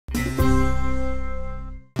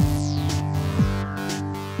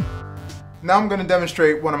now I'm going to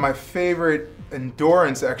demonstrate one of my favorite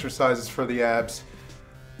endurance exercises for the abs.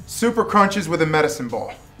 Super crunches with a medicine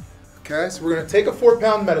ball. Okay, so we're going to take a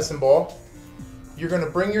 4-pound medicine ball. You're going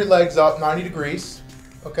to bring your legs up 90 degrees,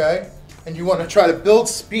 okay? And you want to try to build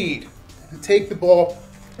speed. And take the ball,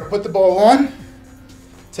 or put the ball on,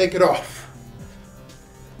 take it off.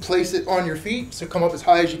 Place it on your feet, so come up as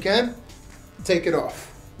high as you can, take it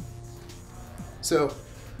off. So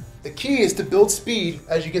the key is to build speed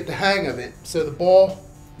as you get the hang of it, so the ball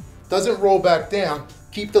doesn't roll back down.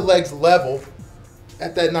 Keep the legs level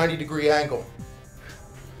at that 90-degree angle.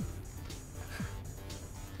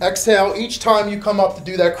 Exhale each time you come up to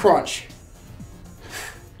do that crunch.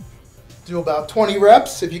 Do about 20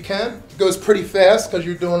 reps if you can. It goes pretty fast because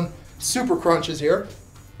you're doing super crunches here.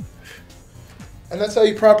 And that's how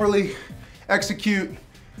you properly execute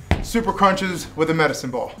super crunches with a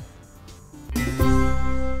medicine ball.